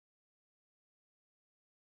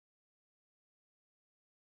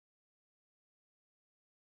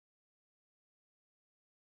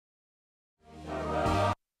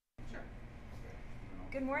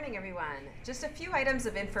Good morning, everyone. Just a few items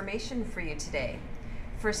of information for you today.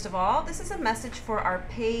 First of all, this is a message for our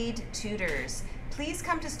paid tutors. Please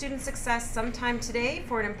come to Student Success sometime today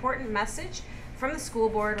for an important message from the school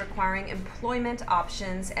board requiring employment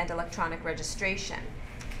options and electronic registration.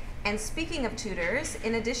 And speaking of tutors,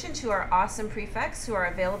 in addition to our awesome prefects who are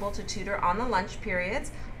available to tutor on the lunch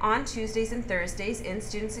periods on Tuesdays and Thursdays in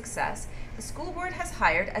Student Success, the school board has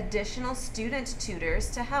hired additional student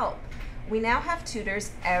tutors to help. We now have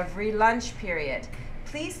tutors every lunch period.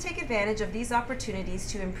 Please take advantage of these opportunities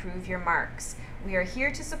to improve your marks. We are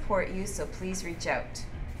here to support you, so please reach out.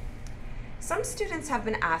 Some students have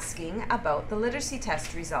been asking about the literacy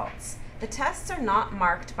test results. The tests are not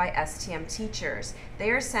marked by STM teachers.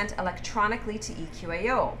 They are sent electronically to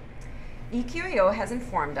EQAO. EQAO has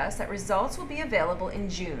informed us that results will be available in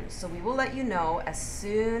June, so we will let you know as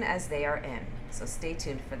soon as they are in. So stay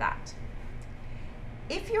tuned for that.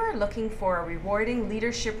 If you are looking for a rewarding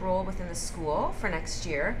leadership role within the school for next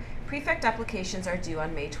year, prefect applications are due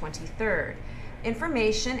on May 23rd.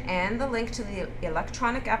 Information and the link to the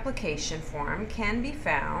electronic application form can be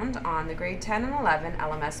found on the grade 10 and 11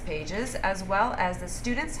 LMS pages, as well as the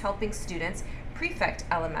Students Helping Students Prefect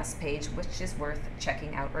LMS page, which is worth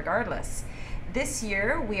checking out regardless. This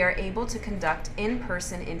year, we are able to conduct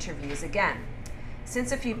in-person interviews again.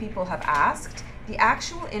 Since a few people have asked, the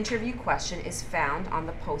actual interview question is found on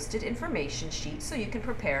the posted information sheet, so you can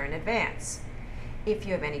prepare in advance. If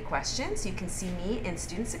you have any questions, you can see me in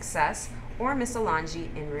Student Success or Miss Alonji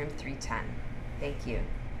in room 310. Thank you.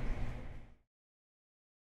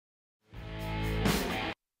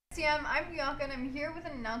 I'm Bianca and I'm here with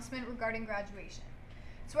an announcement regarding graduation.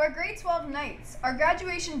 So our grade 12 Knights, our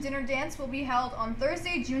graduation dinner dance will be held on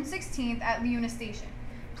Thursday, June 16th at Leuna Station.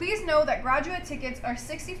 Please know that graduate tickets are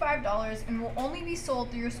 $65 and will only be sold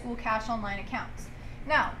through your school cash online accounts.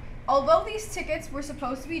 Now, although these tickets were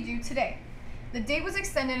supposed to be due today, the date was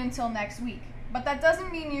extended until next week, but that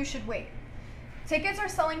doesn't mean you should wait. Tickets are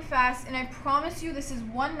selling fast, and I promise you this is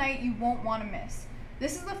one night you won't want to miss.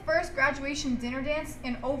 This is the first graduation dinner dance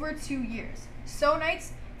in over 2 years. So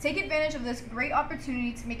Knights, take advantage of this great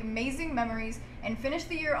opportunity to make amazing memories and finish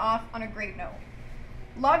the year off on a great note.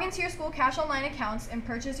 Log into your school cash online accounts and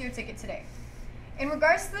purchase your ticket today. In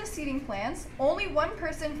regards to the seating plans, only one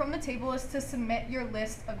person from the table is to submit your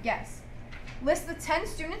list of guests. List the 10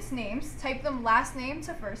 students' names, type them last name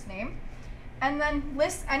to first name, and then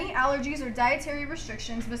list any allergies or dietary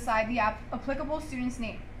restrictions beside the applicable student's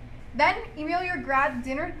name. Then email your grad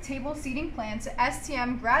dinner table seating plan to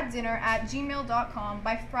stmgraddinner@gmail.com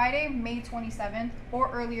by Friday, May 27th,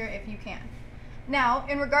 or earlier if you can. Now,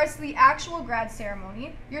 in regards to the actual grad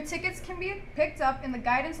ceremony, your tickets can be picked up in the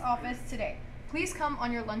guidance office today. Please come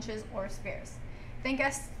on your lunches or spares. Thank you,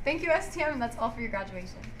 STM, and that's all for your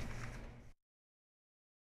graduation.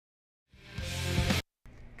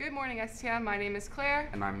 Good morning, STM. My name is Claire.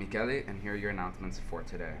 And I'm Michele, and here are your announcements for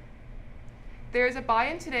today. There is a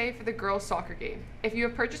buy-in today for the girls' soccer game. If you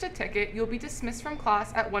have purchased a ticket, you'll be dismissed from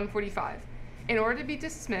class at 1:45. In order to be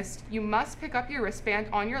dismissed, you must pick up your wristband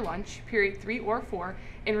on your lunch, period 3 or 4,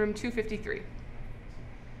 in room 253.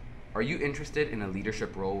 Are you interested in a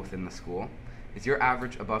leadership role within the school? Is your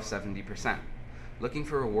average above 70%? Looking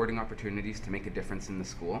for rewarding opportunities to make a difference in the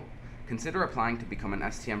school? Consider applying to become an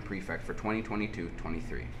STM prefect for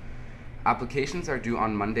 2022-23. Applications are due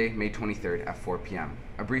on Monday, May 23rd at 4 p.m.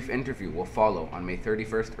 A brief interview will follow on May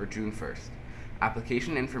 31st or June 1st.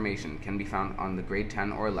 Application information can be found on the grade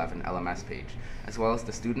 10 or 11 LMS page, as well as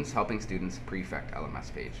the Students Helping Students Prefect LMS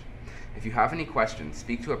page. If you have any questions,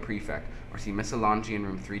 speak to a prefect or see Miss Alonji in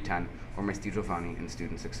room 310 or Miss DiGiovanni in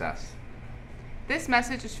Student Success. This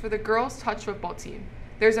message is for the girls' touch football team.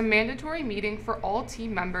 There's a mandatory meeting for all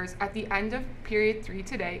team members at the end of period 3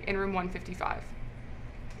 today in room 155.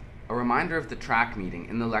 A reminder of the track meeting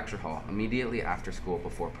in the lecture hall immediately after school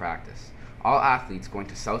before practice. All athletes going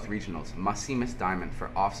to South Regionals must see Miss Diamond for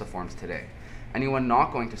OFSA forms today. Anyone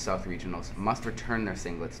not going to South Regionals must return their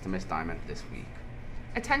singlets to Miss Diamond this week.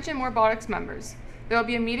 Attention Robotics members. There will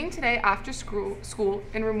be a meeting today after school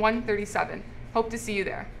in room 137. Hope to see you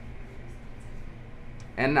there.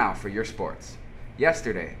 And now for your sports.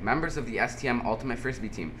 Yesterday, members of the STM Ultimate Frisbee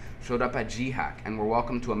team showed up at GHAC and were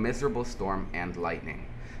welcomed to a miserable storm and lightning.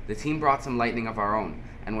 The team brought some lightning of our own,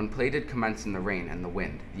 and when play did commence in the rain and the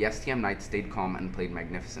wind, the STM Knights stayed calm and played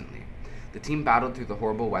magnificently. The team battled through the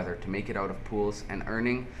horrible weather to make it out of pools and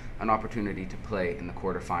earning an opportunity to play in the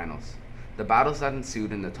quarterfinals. The battles that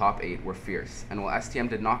ensued in the top 8 were fierce, and while STM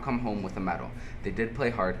did not come home with a medal, they did play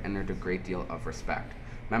hard and earned a great deal of respect.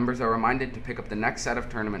 Members are reminded to pick up the next set of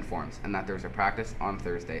tournament forms and that there's a practice on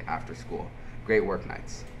Thursday after school. Great work,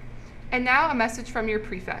 Knights. And now a message from your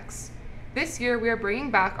prefects. This year we are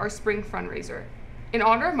bringing back our spring fundraiser. In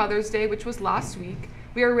honor of Mother's Day, which was last week,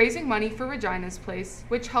 we are raising money for Regina's Place,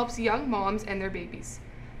 which helps young moms and their babies.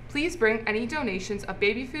 Please bring any donations of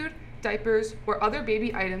baby food, diapers, or other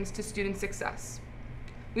baby items to Student Success.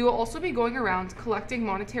 We will also be going around collecting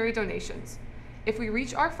monetary donations. If we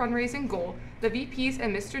reach our fundraising goal, the VPs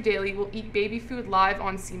and Mr. Daly will eat baby food live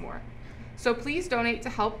on CMOR. So please donate to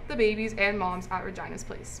help the babies and moms at Regina's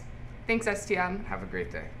Place. Thanks, STM. Have a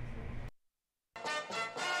great day.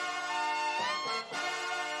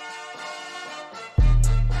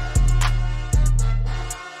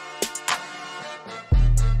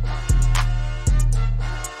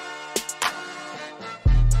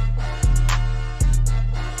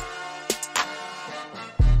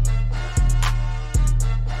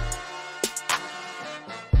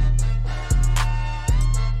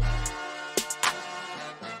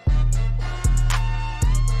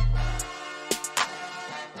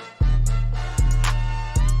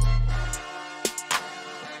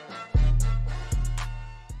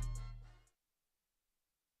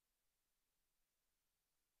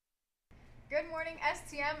 Good morning,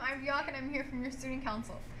 STM. I'm Bianca and I'm here from your Student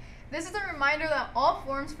Council. This is a reminder that all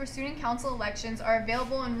forms for Student Council elections are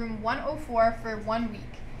available in room 104 for 1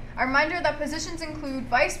 week. A reminder that positions include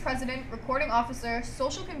Vice President, Recording Officer,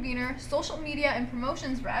 Social Convener, Social Media and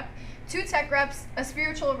Promotions Rep, 2 Tech Reps, a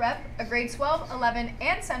Spiritual Rep, a Grade 12, 11,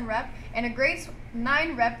 and 10 Rep, and a Grade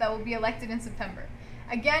 9 Rep that will be elected in September.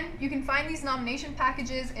 Again, you can find these nomination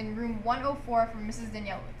packages in room 104 from Mrs.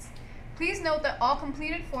 Danielewicz. Please note that all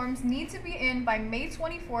completed forms need to be in by May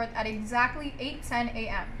 24th at exactly 8:10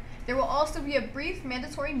 a.m. There will also be a brief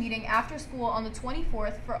mandatory meeting after school on the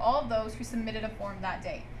 24th for all of those who submitted a form that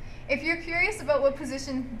day. If you're curious about what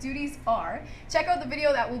position duties are, check out the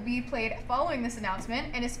video that will be played following this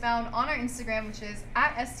announcement and is found on our Instagram, which is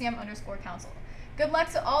at @STM_council. Good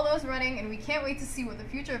luck to all those running, and we can't wait to see what the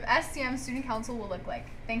future of STM Student Council will look like.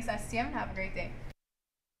 Thanks, STM, and have a great day.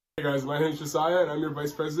 Hey guys, my name is Josiah and I'm your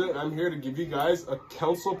Vice President. I'm here to give you guys a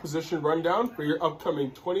council position rundown for your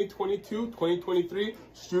upcoming 2022-2023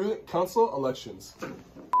 Student Council elections.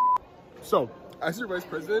 So, as your Vice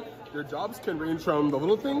President, your jobs can range from the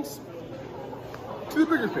little things to the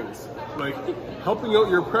bigger things, like helping out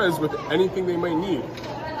your pres with anything they might need.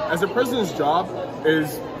 As a president's job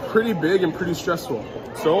is pretty big and pretty stressful.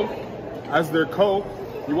 So, as their co,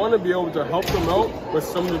 you want to be able to help them out with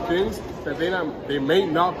some of the things that they may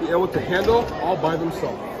not be able to handle all by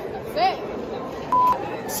themselves. That's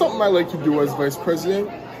it. Something I like to do as Vice President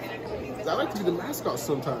is I like to be the mascot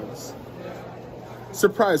sometimes.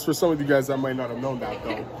 Surprise for some of you guys that might not have known that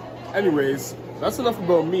though. Anyways, that's enough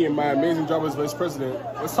about me and my amazing job as Vice President.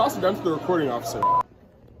 Let's toss it down to the recording officer. All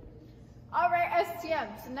right, STM.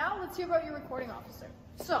 So now let's hear about your recording officer.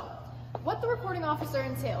 So, what the recording officer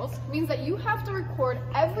entails means that you have to record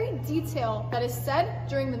every detail that is said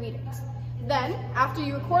during the meetings. Then, after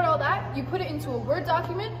you record all that, you put it into a Word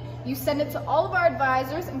document, you send it to all of our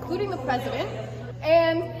advisors, including the president,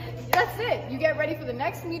 and that's it. You get ready for the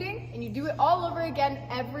next meeting, and you do it all over again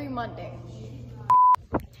every Monday.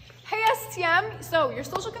 Hey STM, so your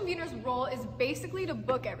social convener's role is basically to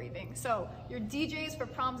book everything. So your DJs for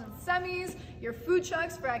proms and semis, your food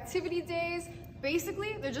trucks for activity days.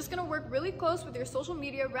 Basically, they're just gonna work really close with your social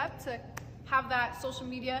media rep to have that social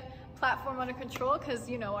media platform under control, because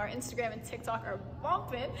you know our Instagram and TikTok are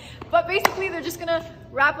bumping. But basically, they're just gonna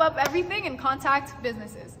wrap up everything and contact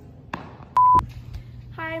businesses.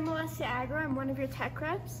 Hi, I'm Alessia Agro. I'm one of your tech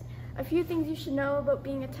reps. A few things you should know about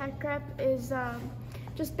being a tech rep is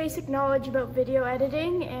just basic knowledge about video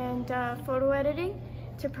editing and photo editing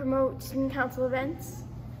to promote student council events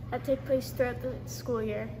that take place throughout the school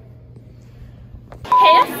year.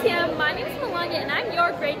 Hey STM, my name is Melania and I'm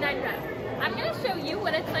your grade 9 rep. I'm going to show you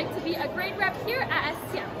what it's like to be a grade rep here at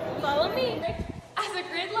STM. Follow me. As a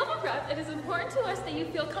grade level rep, it is important to us that you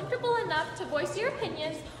feel comfortable enough to voice your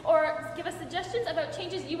opinions or give us suggestions about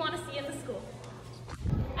changes you want to see in the school.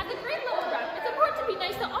 As a grade level rep, it's important to be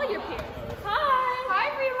nice to all your peers. Hi! Hi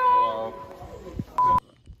everyone!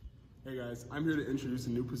 Hey guys, I'm here to introduce a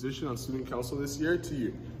new position on Student Council this year to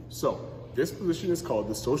you. So, this position is called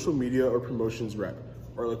the Social Media or Promotions Rep,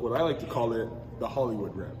 or like what I like to call it, the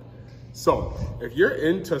Hollywood Rep. So, if you're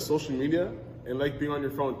into social media and like being on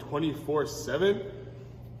your phone 24/7,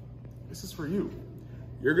 this is for you.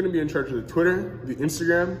 You're gonna be in charge of the Twitter, the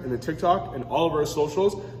Instagram, and the TikTok, and all of our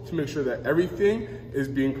socials to make sure that everything is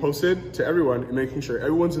being posted to everyone and making sure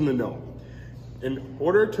everyone's in the know. In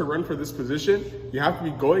order to run for this position, you have to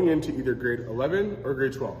be going into either grade 11 or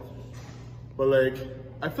grade 12. But like,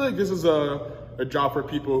 I feel like this is a job for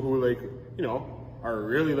people who like, you know, are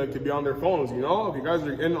really like to be on their phones, you know? If you guys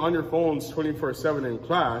are on your phones 24/7 in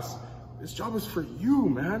class, this job is for you,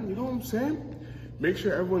 man. You know what I'm saying? Make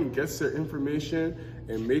sure everyone gets their information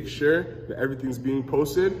and make sure that everything's being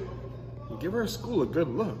posted. And give our school a good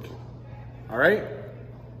look. All right?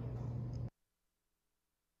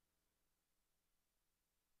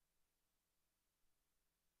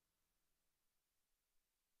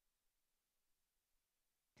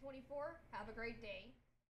 Have a great day.